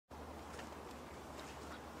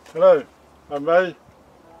Hello, I'm Ray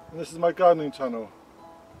and this is my gardening channel,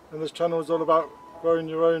 and this channel is all about growing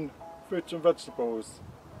your own fruits and vegetables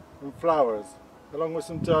and flowers along with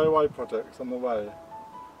some DIY projects on the way.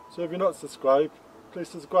 So if you're not subscribed, please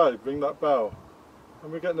subscribe, ring that bell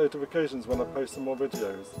and we get notifications when I post some more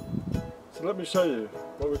videos. So let me show you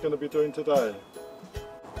what we're going to be doing today.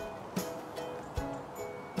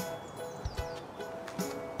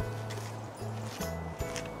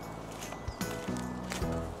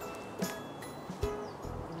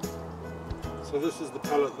 So this is the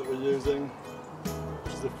pallet that we're using,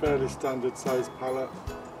 which is a fairly standard size pallet.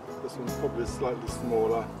 This one's probably slightly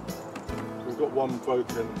smaller. We've got one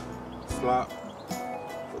broken slat,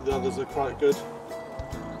 but the others are quite good.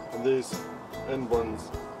 And these end ones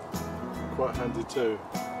are quite handy too.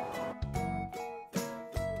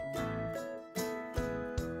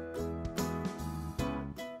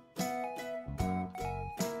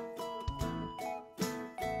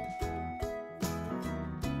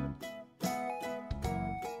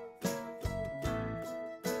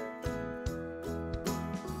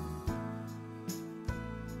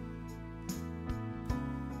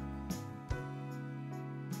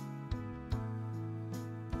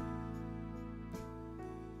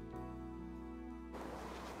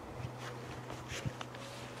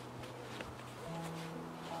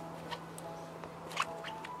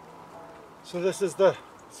 So this is the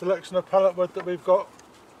selection of pallet wood that we've got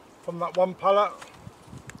from that one pallet,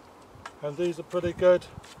 and these are pretty good.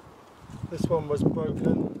 This one was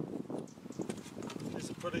broken.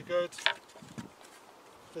 These are pretty good.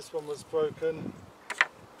 This one was broken.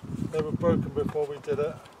 They were broken before we did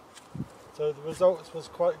it, so the results was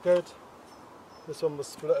quite good. This one was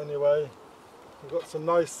split anyway. We've got some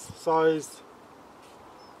nice sized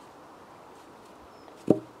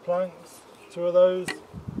planks, 2 of those.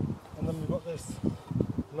 And then we've got this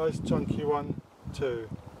nice chunky one too.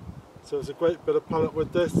 So it's a great bit of pallet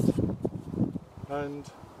wood this,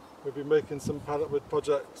 and we'll be making some pallet wood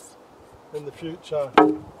projects in the future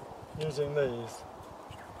using these.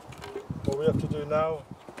 What we have to do now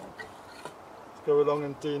is go along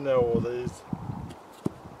and de-nail all these.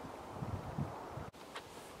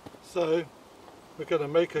 So we're going to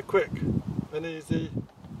make a quick and easy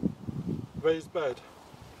raised bed.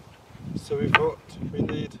 So we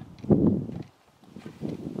need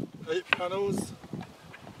 8 panels,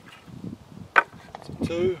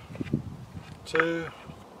 so 2,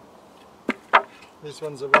 these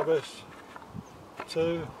ones are rubbish,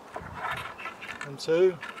 2 and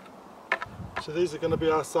 2, so these are going to be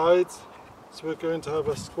our sides. So we're going to have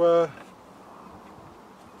a square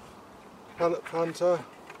pallet planter,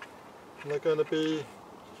 and they're going to be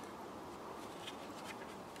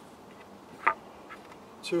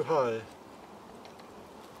 2 high.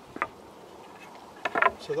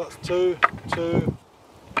 So that's 2, 2,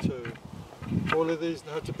 2. All of these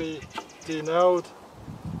have to be de-nailed.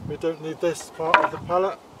 We don't need this part of the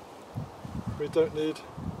pallet. We don't need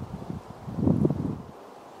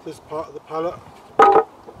this part of the pallet.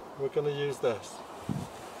 We're going to use this.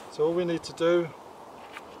 So all we need to do,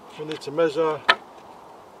 we need to measure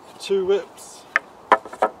 2 whips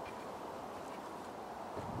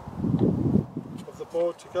of the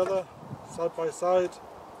board together, side by side.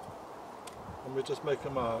 And we just make a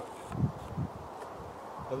mark,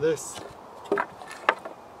 and this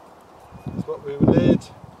is what we will need,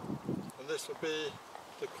 and this will be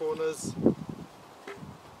the corners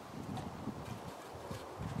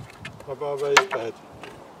of our raised bed.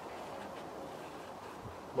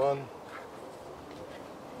 1,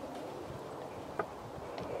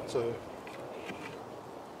 2.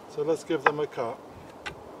 So let's give them a cut.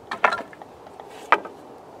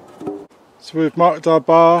 So we've marked our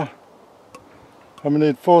bar, and we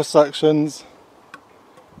need 4 sections.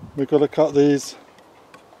 We've got to cut these,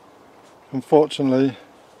 unfortunately,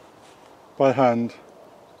 by hand.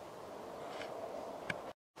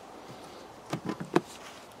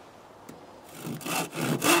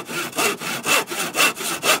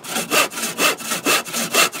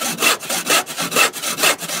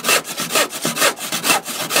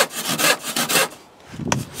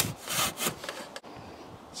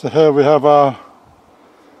 So here we have our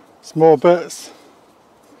small bits.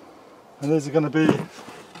 And these are going to be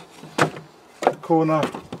the corner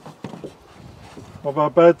of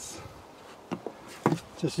our beds,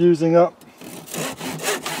 just using up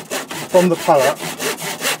from the pallet.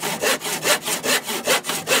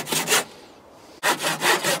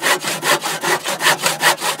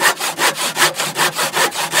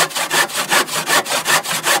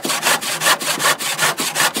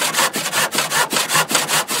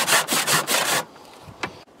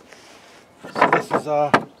 So this is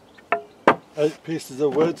our 8 pieces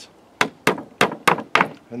of wood,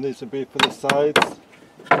 and these would be for the sides,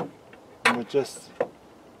 and we're just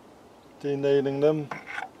denailing them.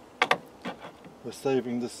 We're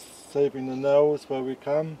saving the nails where we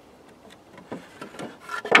can.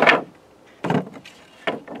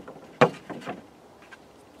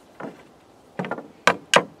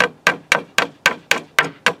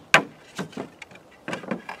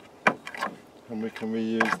 And we can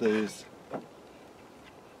reuse these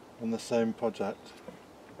on the same project.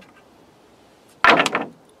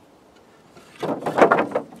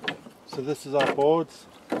 So this is our boards.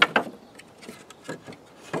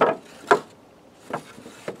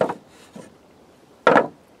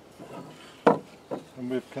 And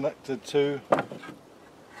we've connected 2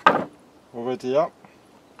 already up.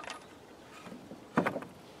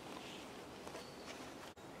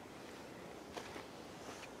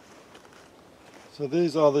 So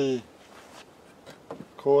these are the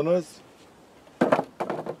corners.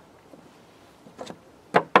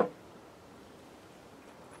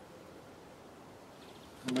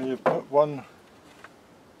 And then you put one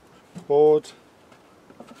board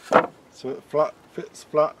so it fits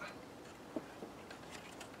flat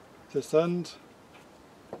this end.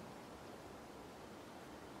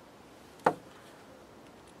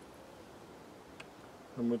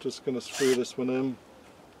 And we're just going to screw this one in.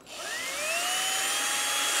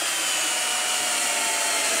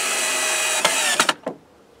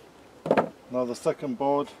 Now the second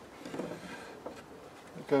board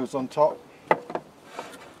that goes on top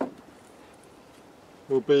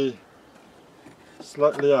will be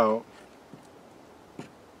slightly out,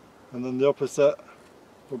 and then the opposite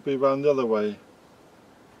will be round the other way,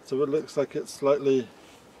 so it looks like it's slightly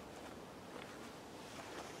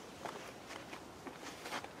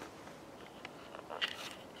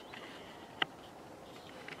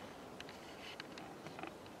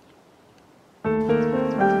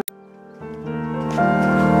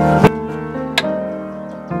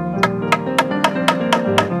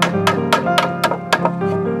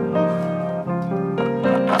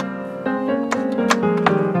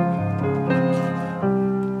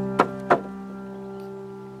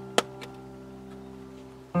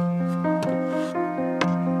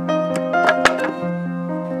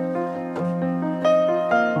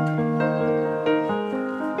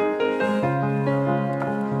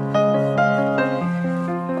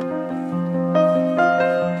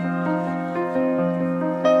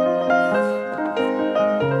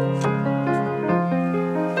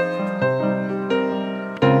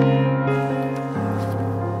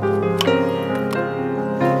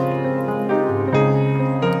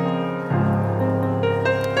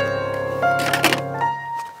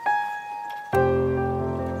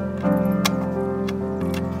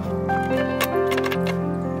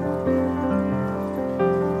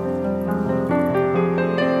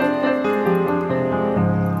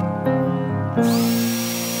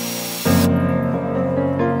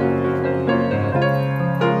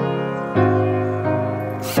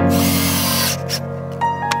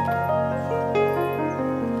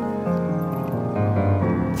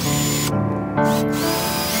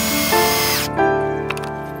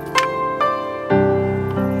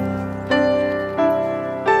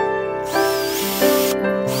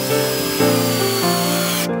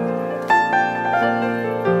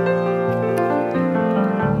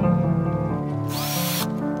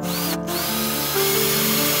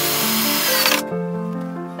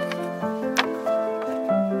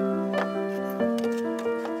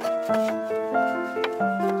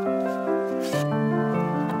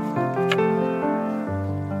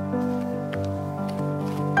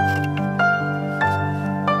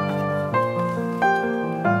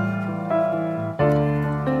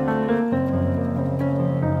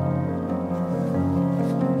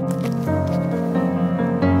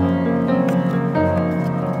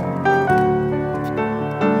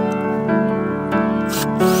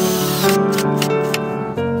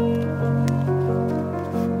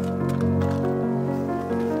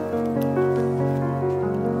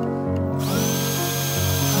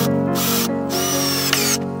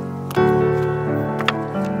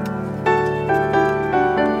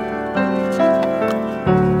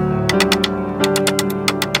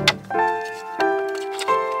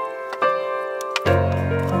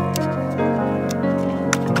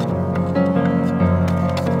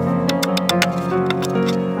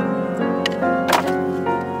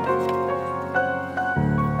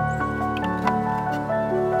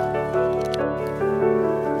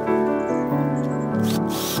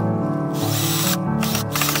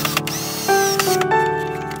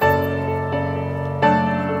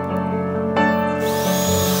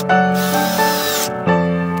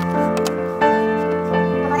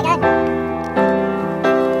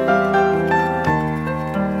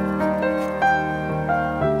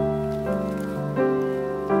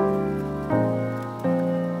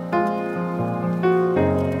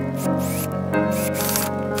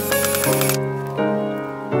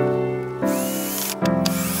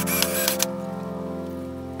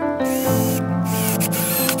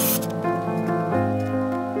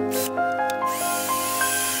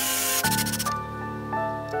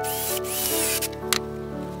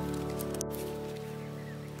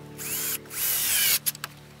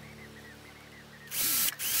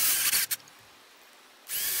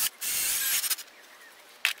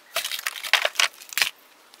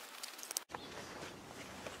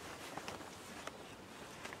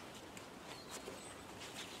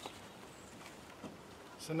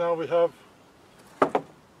So now we have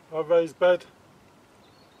our raised bed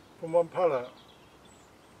from one pallet,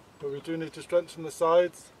 but we do need to strengthen the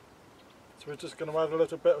sides, so we're just going to add a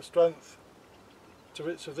little bit of strength to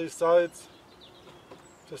each of these sides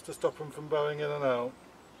just to stop them from bowing in and out.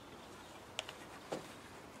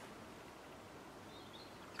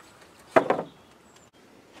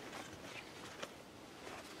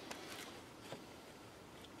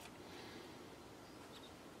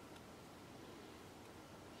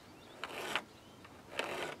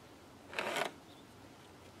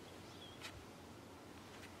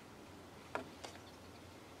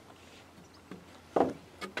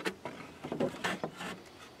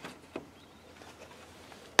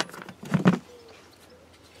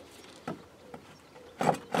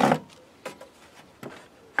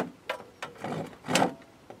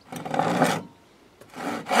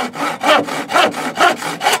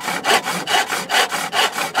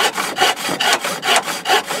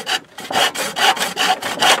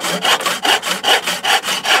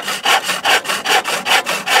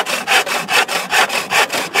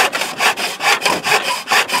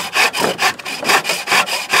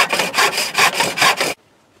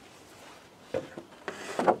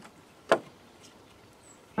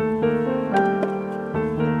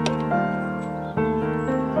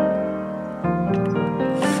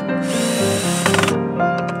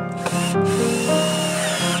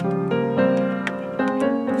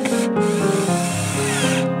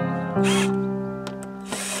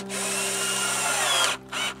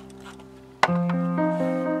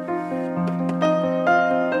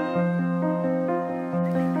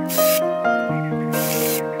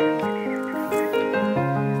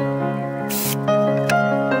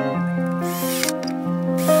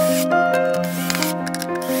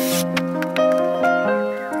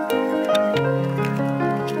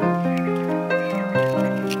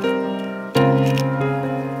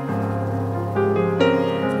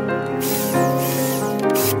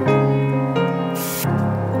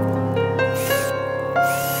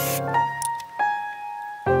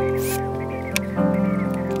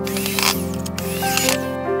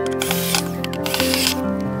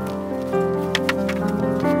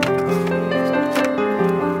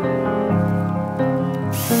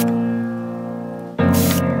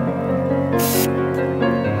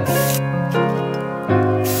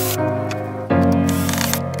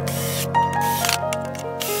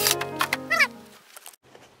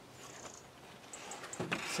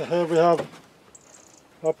 So here we have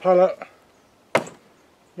our pallet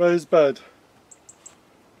raised bed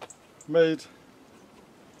made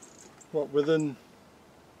within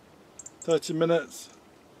 30 minutes.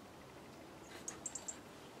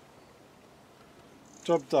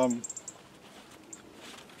 Job done.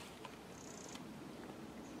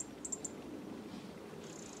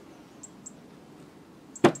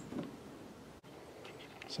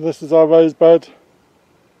 So this is our raised bed,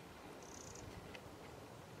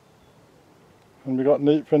 and we got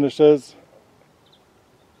neat finishes.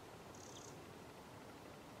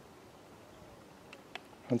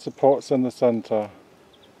 And supports in the centre.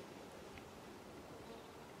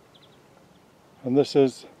 And this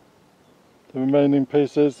is the remaining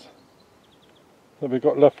pieces that we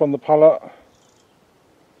got left on the pallet,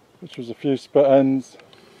 which was a few split ends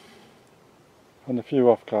and a few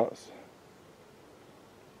offcuts.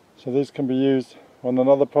 So these can be used on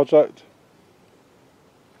another project,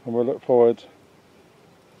 and we'll look forward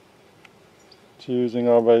to using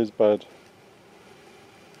our raised bed.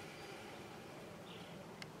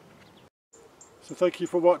 So thank you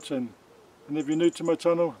for watching, and if you're new to my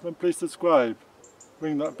channel, then please subscribe,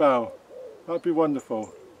 ring that bell, that'd be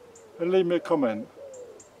wonderful, and leave me a comment.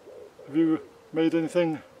 Have you made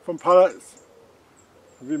anything from pallets?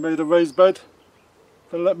 Have you made a raised bed?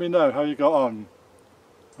 Then let me know how you got on,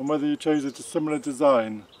 and whether you chose a similar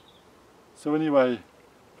design. So anyway,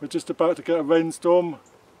 we're just about to get a rainstorm,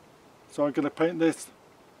 so I'm going to paint this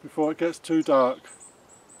before it gets too dark.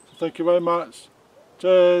 So thank you very much.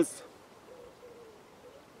 Cheers!